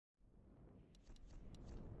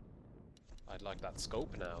I'd like that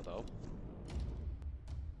scope now, though.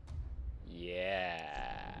 Yeah.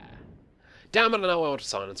 Damn it, I know I want a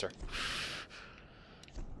silencer.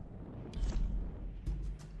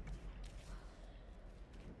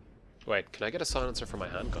 Wait, can I get a silencer for my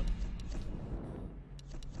handgun?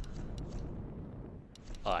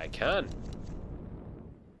 I can.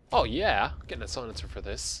 Oh yeah, getting a silencer for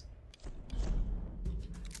this.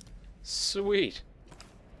 Sweet.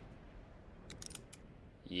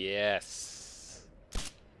 Yes.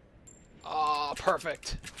 Ah,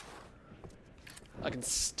 perfect. I can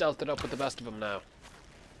stealth it up with the best of them now.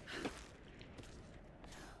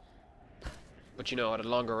 But you know, at a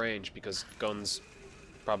longer range, because guns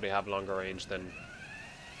probably have longer range than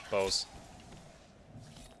bows.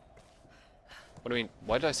 What do I mean?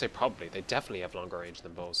 Why did I say probably? They definitely have longer range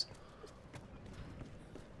than bows.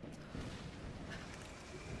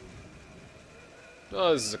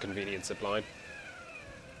 Oh, this is a convenient zip line.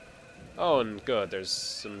 Oh, and good, there's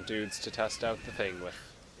some dudes to test out the thing with.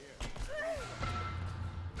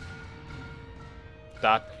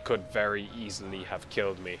 That could very easily have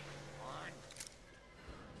killed me.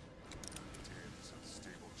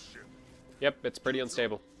 Yep, it's pretty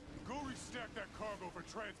unstable. Go restack that cargo for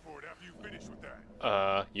transport after you finish with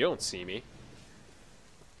that. You don't see me.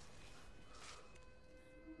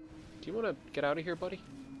 Do you want to get out of here, buddy?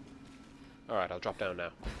 Alright, I'll drop down now.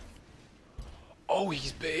 Oh,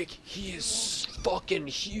 he's big! He is fucking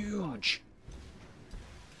huge!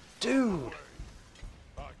 Dude!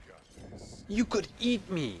 I got this. You could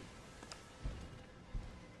eat me!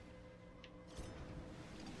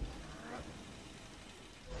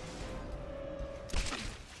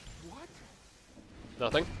 What?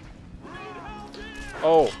 Nothing?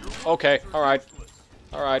 Oh, okay, alright.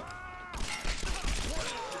 Alright.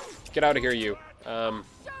 Get out of here, you.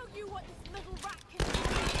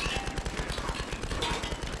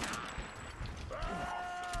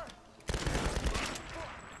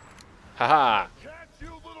 Haha!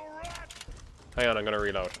 Hang on, I'm gonna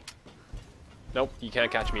reload. Nope, you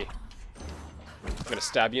can't catch me. I'm gonna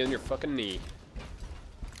stab you in your fucking knee.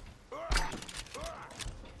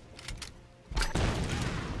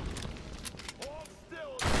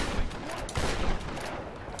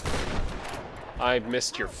 I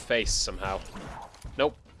missed your face somehow.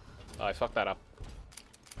 Nope. I fucked that up.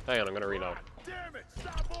 Hang on, I'm gonna reload. Damn it!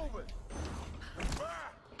 Stop moving!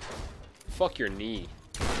 Fuck your knee.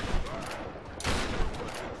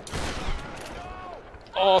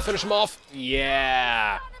 Oh, finish him off!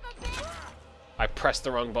 Yeah! I pressed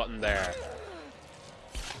the wrong button there.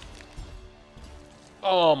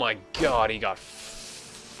 Oh my god, he got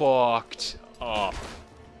fucked up.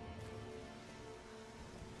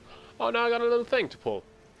 Oh, now I got a little thing to pull.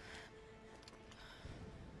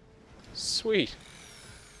 Sweet.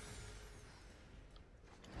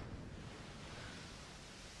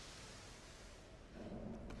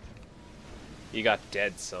 You got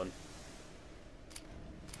dead, son.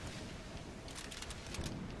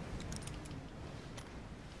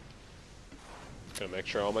 Gonna make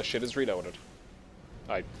sure all my shit is reloaded.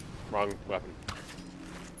 Wrong weapon.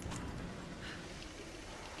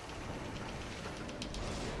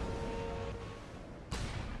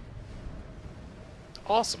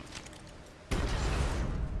 Awesome.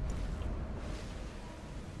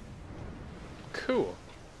 Cool.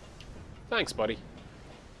 Thanks, buddy.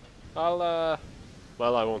 Well,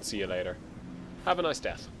 I won't see you later. Have a nice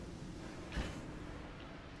death.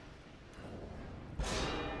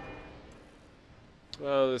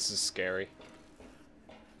 Well, this is scary.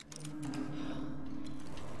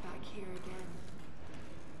 Back here again.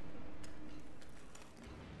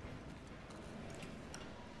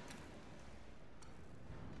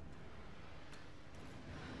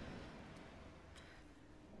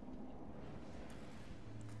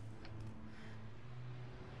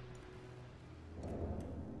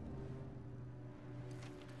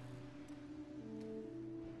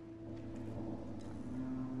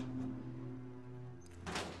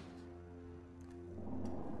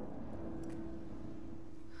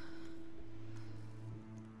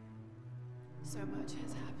 So much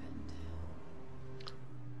has happened.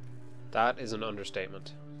 That is an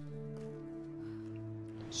understatement.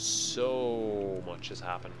 So much has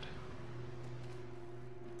happened.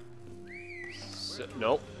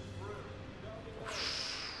 Nope.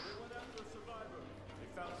 They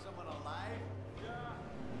found someone alive? Yeah.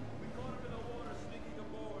 We caught him in the water sneaking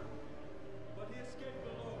aboard. But he escaped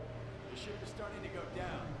below. The ship is starting to go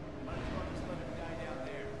down. Might as well just let him die down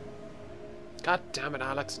there. God damn it,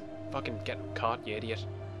 Alex. Fucking get caught, you idiot.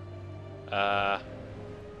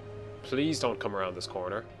 Please don't come around this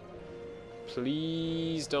corner.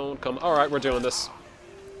 Please don't come. Alright, we're doing this.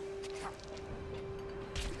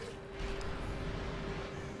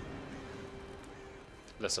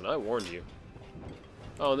 Listen, I warned you.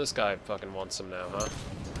 Oh, and this guy fucking wants him now, huh?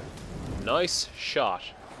 Nice shot.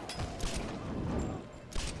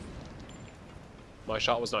 My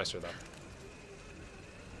shot was nicer, though.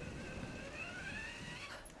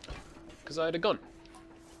 Because I had a gun.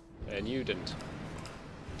 And you didn't.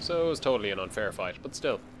 So it was totally an unfair fight, but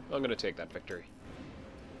still, I'm gonna take that victory.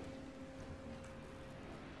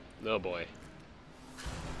 Oh boy.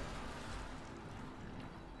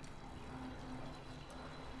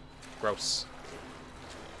 Gross.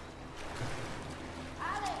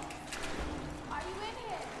 Alex! Are you in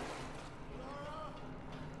here? Laura,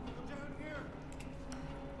 I'm down here.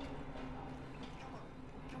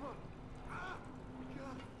 Come on. Ah,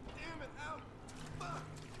 God damn it! Out. Fuck.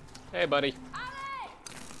 Hey, buddy.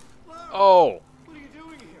 Alex! Laura, Oh! what are you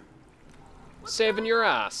doing here? Saving your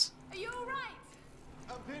ass. Are you alright?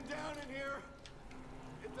 I'm pinned down in here.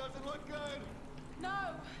 It doesn't look good.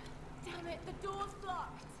 No! Damn it, the door's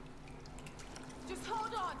blocked. Just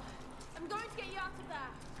hold on. I'm going to get you out of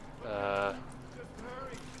there. Just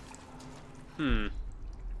hurry.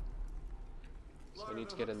 So I Laura, need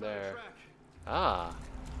to the get in hook's on the there. track. Ah.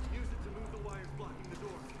 Use it to move the wires blocking the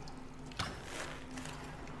door.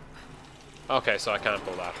 Okay, so I can't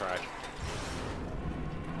pull that, right?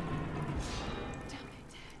 Damn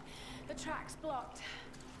it. The track's blocked.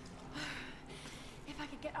 If I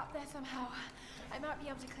could get up there somehow, I might be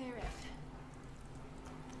able to clear it.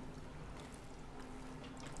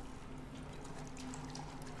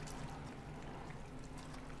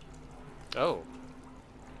 Oh.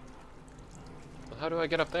 Well, how do I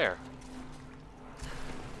get up there?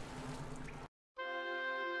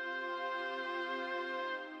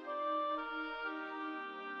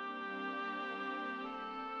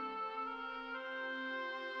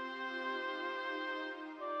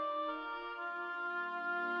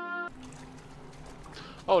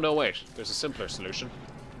 Oh, no, wait. There's a simpler solution.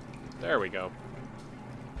 There we go.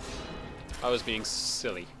 I was being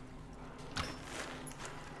silly.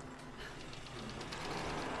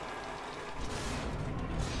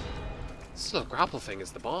 This little grapple thing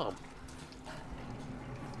is the bomb.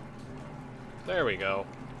 There we go.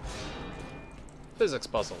 Physics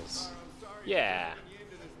puzzles. Yeah.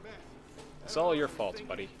 It's all your fault,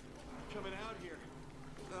 buddy. Coming out here.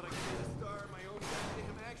 Thought I could be the star of my own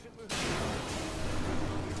goddamn action movie.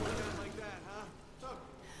 You went down like that, huh?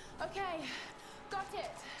 Oh, Okay, got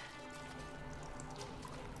it.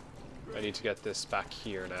 I need to get this back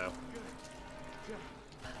here now.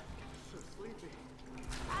 so sleepy.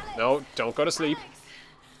 Alex! No, don't go to sleep. Alex!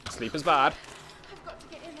 Sleep is bad. I've got to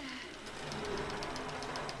get in there.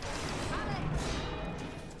 Alex!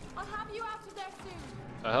 I'll have you out of there soon.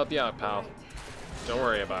 I'll help you out, pal. Right. Don't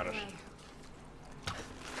worry about it. Okay.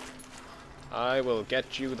 I will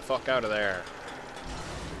get you the fuck out of there.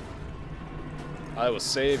 I will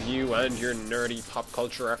save you and your nerdy pop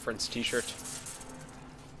culture reference t-shirt.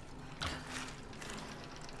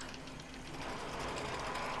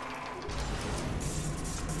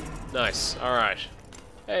 Nice. Alright.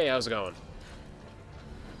 Hey, how's it going?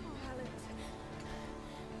 Oh, Alex.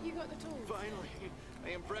 You got the tools. Finally, I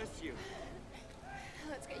impressed you.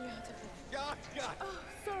 Let's get you out of here. God, God. Oh,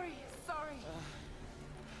 sorry, sorry.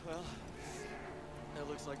 Well, it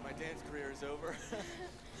looks like my dance career is over.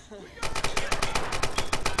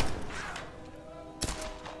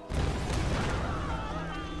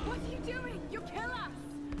 What are you doing? You'll kill us.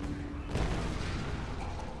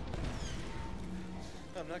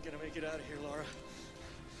 I'm not gonna make it out of here, Laura.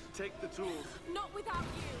 Take the tools. Not without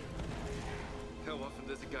you. How often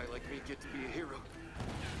does a guy like me get to be a hero?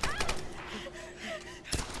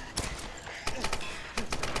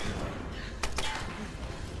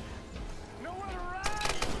 Nowhere to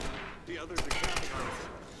run! The others are counting on us.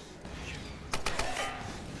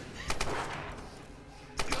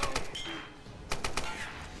 Go!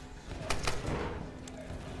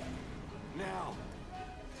 Now!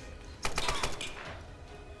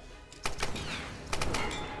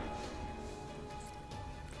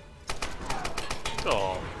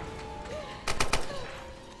 Oh.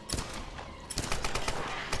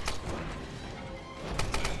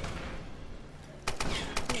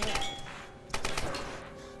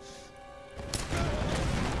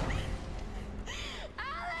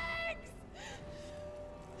 Alex!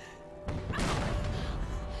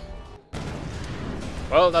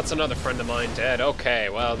 Well, that's another friend of mine dead. Okay,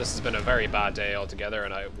 well, this has been a very bad day altogether,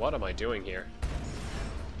 and what am I doing here?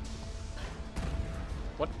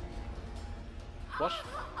 What? What?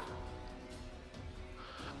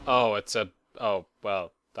 Oh, it's a... Oh,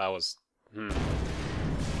 well, that was...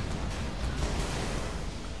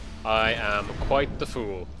 I am quite the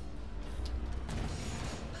fool.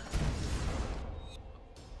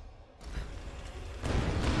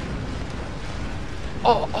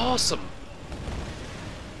 Oh, awesome!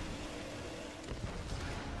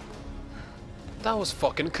 That was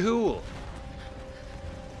fucking cool!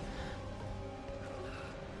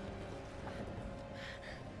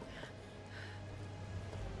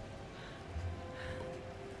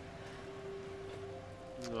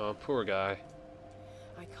 Oh, poor guy.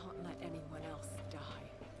 I can't let anyone else die.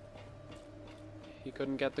 He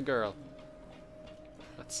couldn't get the girl.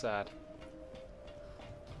 That's sad.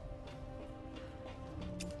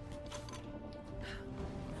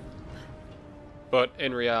 But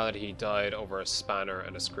in reality, he died over a spanner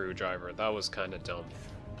and a screwdriver. That was kind of dumb.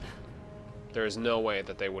 There is no way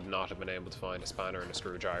that they would not have been able to find a spanner and a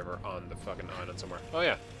screwdriver on the fucking island somewhere. Oh,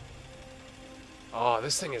 yeah. Oh,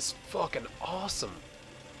 this thing is fucking awesome.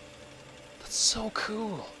 That's so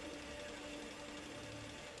cool.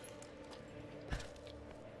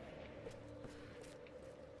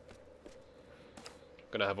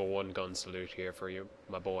 Gonna have a one-gun salute here for you,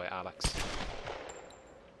 my boy Alex.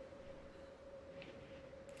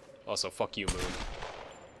 Also, fuck you, Moon.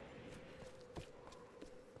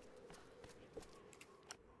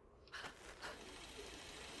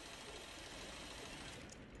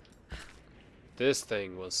 This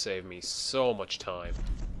thing will save me so much time.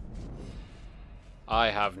 I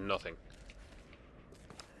have nothing.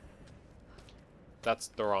 That's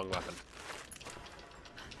the wrong weapon.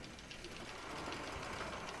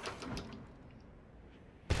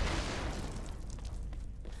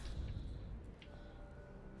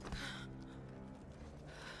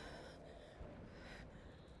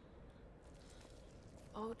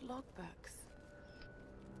 Old logbooks.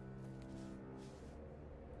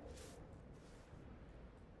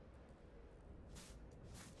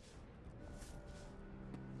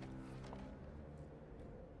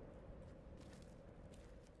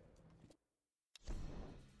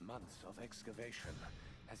 Months of excavation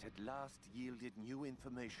has at last yielded new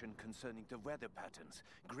information concerning the weather patterns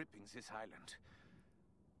gripping this island.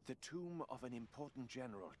 The tomb of an important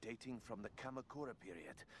general dating from the Kamakura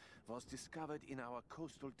period was discovered in our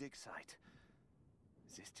coastal dig site.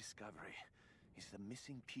 This discovery is the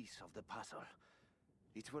missing piece of the puzzle.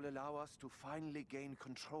 It will allow us to finally gain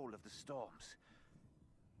control of the storms.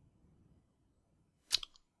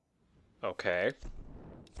 Okay.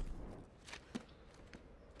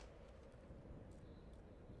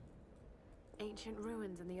 Ancient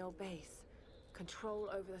ruins in the old base. Control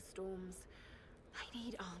over the storms. I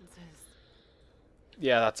need answers.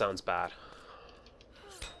 Yeah, that sounds bad.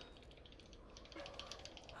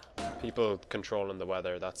 People controlling the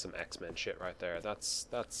weather, that's some X-Men shit right there. That's...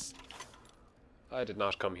 I did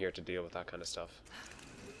not come here to deal with that kind of stuff.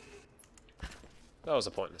 That was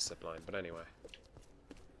a pointless zip line, but anyway.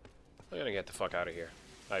 I'm gonna get the fuck out of here.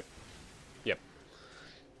 Yep.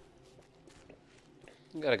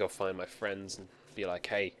 I gotta go find my friends and be like,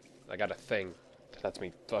 hey, I got a thing that lets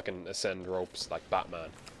me fucking ascend ropes like Batman.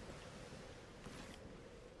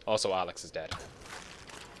 Also, Alex is dead.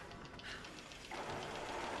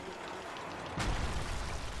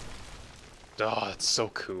 Oh, that's so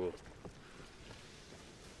cool.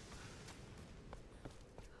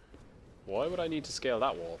 Why would I need to scale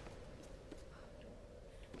that wall?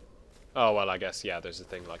 Oh, well, I guess, yeah, there's a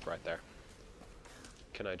thing, like, right there.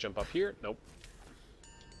 Can I jump up here? Nope.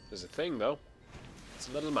 There's a thing, though. It's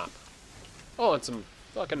a little map. Oh, and some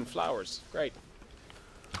fucking flowers. Great.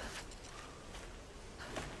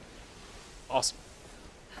 Awesome.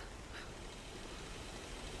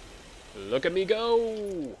 Look at me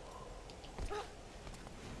go!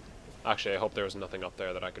 Actually, I hope there was nothing up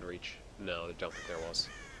there that I could reach. No, I don't think there was.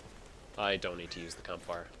 I don't need to use the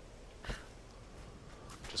campfire.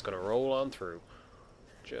 Just gonna roll on through.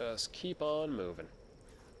 Just keep on moving.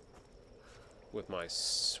 With my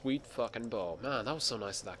sweet fucking bow. Man, that was so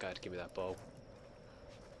nice of that guy to give me that bow.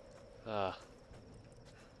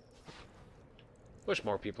 Wish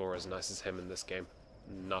more people were as nice as him in this game.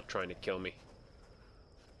 Not trying to kill me.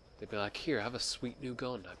 They'd be like, here, have a sweet new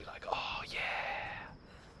gun. I'd be like, oh yeah.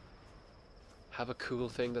 Have a cool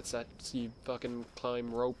thing that lets you fucking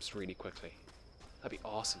climb ropes really quickly. That'd be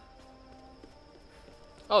awesome.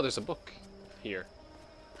 Oh, there's a book here.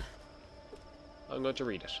 I'm going to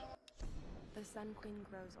read it. The Sun Queen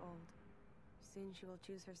grows old. Soon she will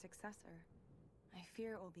choose her successor. I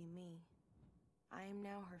fear it will be me. I am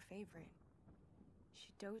now her favorite.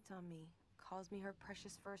 She dotes on me, calls me her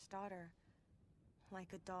precious first daughter.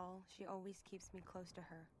 Like a doll, she always keeps me close to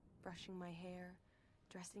her, brushing my hair,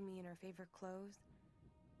 dressing me in her favorite clothes.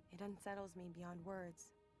 It unsettles me beyond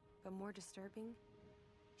words, but more disturbing,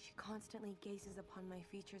 she constantly gazes upon my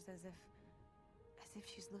features as if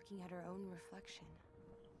she's looking at her own reflection.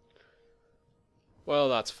 Well,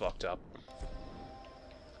 that's fucked up.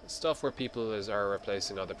 Stuff where people are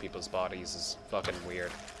replacing other people's bodies is fucking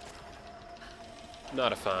weird.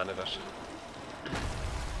 Not a fan of it.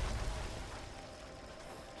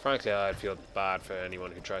 Frankly, I'd feel bad for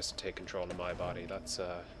anyone who tries to take control of my body. That's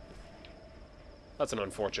an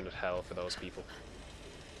unfortunate hell for those people.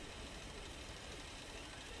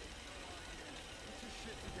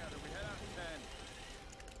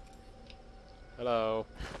 Hello.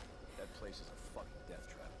 That place is a fucking death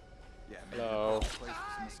trap. Yeah, maybe Hello. the place for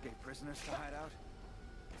some escaped prisoners to hide out.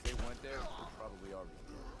 If they went there, they're probably already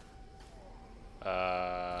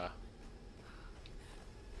dead.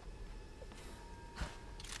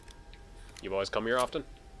 You boys come here often?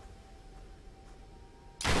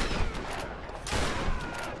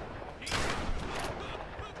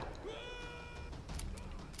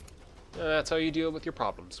 That's how you deal with your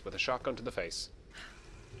problems, with a shotgun to the face.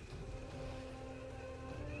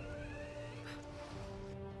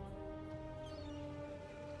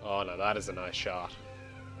 Oh no, that is a nice shot.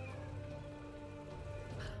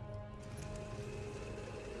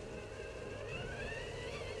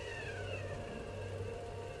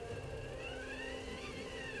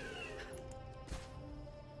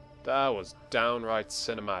 That was downright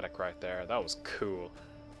cinematic right there. That was cool.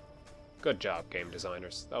 Good job, game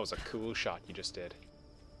designers. That was a cool shot you just did.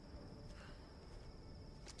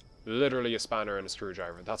 Literally a spanner and a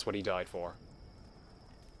screwdriver. That's what he died for.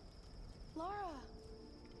 Laura!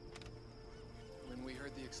 When we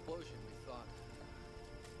heard the explosion, we thought...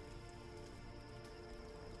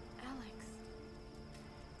 Alex.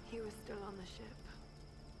 He was still on the ship.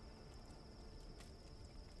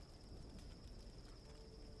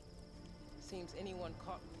 Seems anyone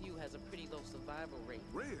caught with you has a pretty low survival rate.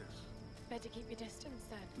 Reyes, Better keep your distance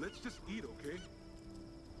then. let's just eat, okay?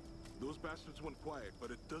 Those bastards went quiet,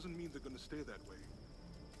 but it doesn't mean they're gonna stay that way.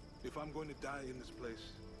 If I'm going to die in this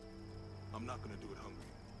place, I'm not gonna do it hungry.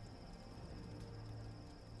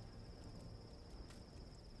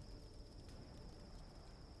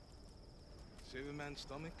 Save a man's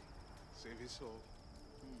stomach, save his soul.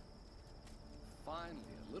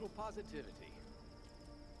 Finally, a little positivity.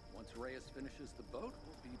 Once Reyes finishes the boat,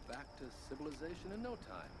 we'll be back to civilization in no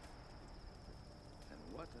time. And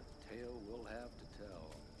what a tale we'll have to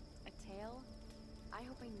tell. A tale? I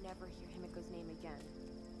hope I never hear Himiko's name again.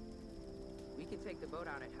 We can take the boat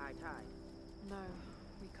out at high tide. No,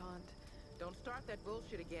 we can't. Don't start that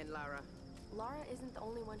bullshit again, Lara. Lara isn't the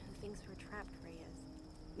only one who thinks we're trapped, Reyes.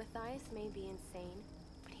 Matthias may be insane,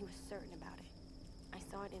 but he was certain about it. I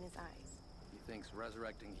saw it in his eyes. He thinks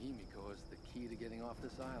resurrecting Himiko is the key to getting off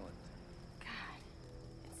this island. God,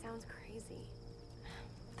 it sounds crazy.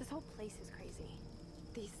 This whole place is crazy.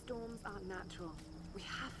 These storms aren't natural. We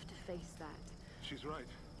have to face that. She's right.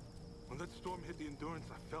 When that storm hit the Endurance,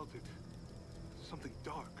 I felt it. Something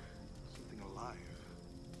dark, something alive.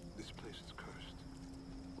 This place is cursed.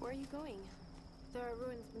 Where are you going? There are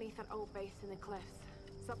ruins beneath an old base in the cliffs.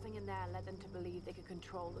 Something in there led them to believe they could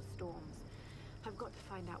control the storms. I've got to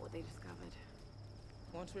find out what they discovered.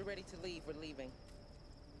 Once we're ready to leave, we're leaving.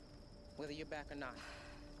 Whether you're back or not.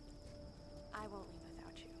 I won't leave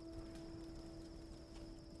without you.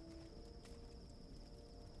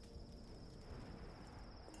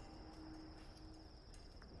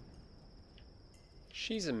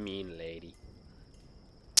 She's a mean lady.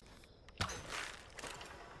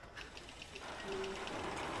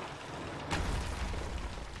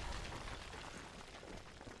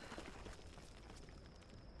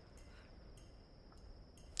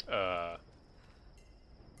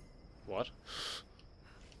 What?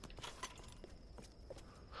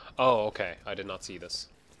 Oh, okay. I did not see this.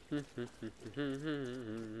 This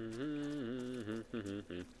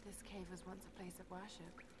cave was once a place of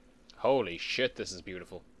worship. Holy shit, this is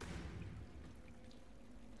beautiful.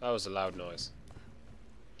 That was a loud noise.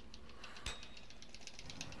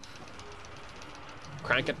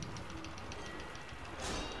 Crank it.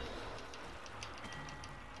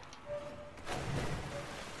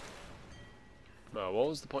 Oh, what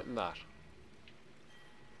was the point in that?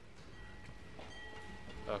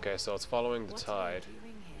 Okay, so it's following the What tide. are they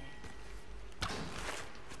doing here?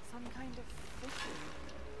 Some kind of fishing.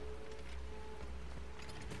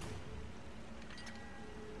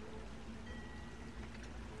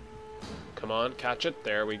 Come on, catch it.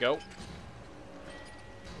 There we go.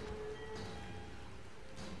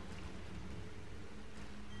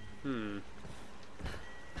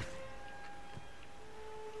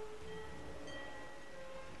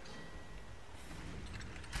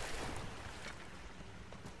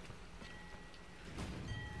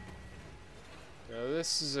 Now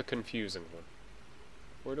this is a confusing one.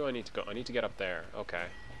 Where do I need to go? I need to get up there. Okay.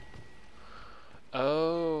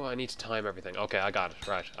 Oh, I need to time everything. Okay, I got it.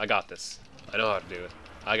 Right, I got this. I know how to do it.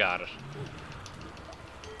 I got it.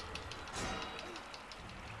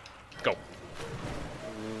 Go.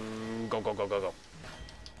 Go, go, go, go, go.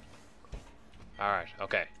 Alright,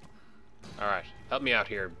 okay. Alright, help me out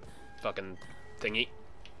here, fucking thingy.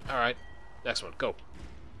 Alright, next one, go.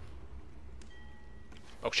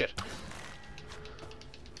 Oh shit.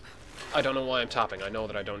 I don't know why I'm tapping. I know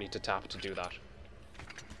that I don't need to tap to do that.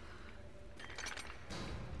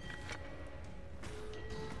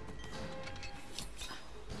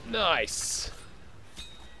 Nice!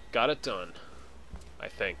 Got it done. I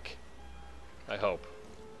think. I hope.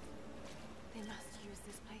 They must use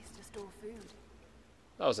this place to store food.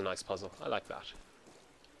 That was a nice puzzle. I like that.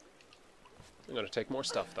 I'm gonna take more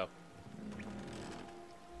stuff, though.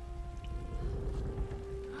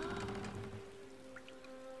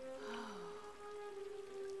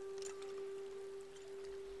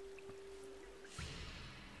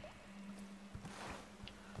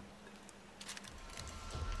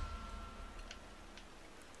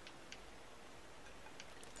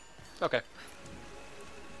 Okay.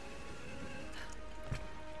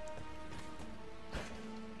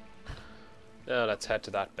 Now let's head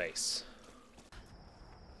to that base.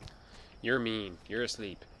 You're mean. You're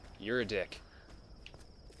asleep. You're a dick.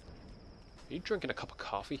 Are you drinking a cup of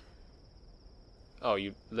coffee? Oh,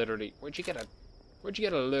 you literally... Where'd you get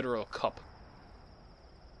a literal cup?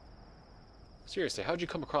 Seriously, how'd you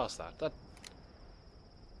come across that?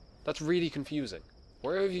 That's really confusing.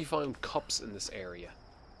 Where have you found cups in this area?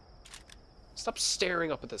 Stop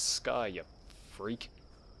staring up at the sky, you freak.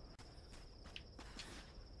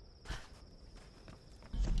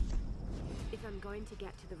 If I'm going to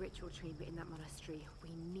get to the ritual chamber in that monastery, we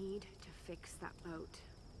need to fix that boat.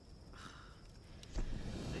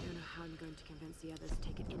 I don't know how I'm going to convince the others to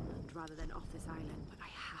take it inland rather than off this island, but I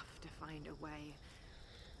have to find a way.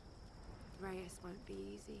 Reyes won't be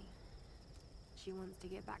easy. She wants to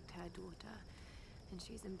get back to her daughter, and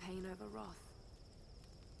she's in pain over Roth.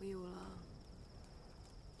 We all are.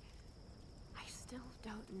 I still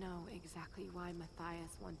don't know exactly why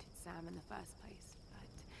Matthias wanted Sam in the first place,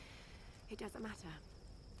 but it doesn't matter.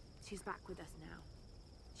 She's back with us now.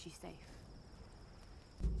 She's safe.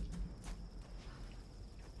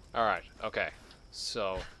 Alright, okay.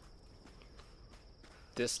 So,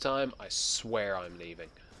 this time, I swear I'm leaving.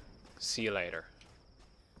 See you later.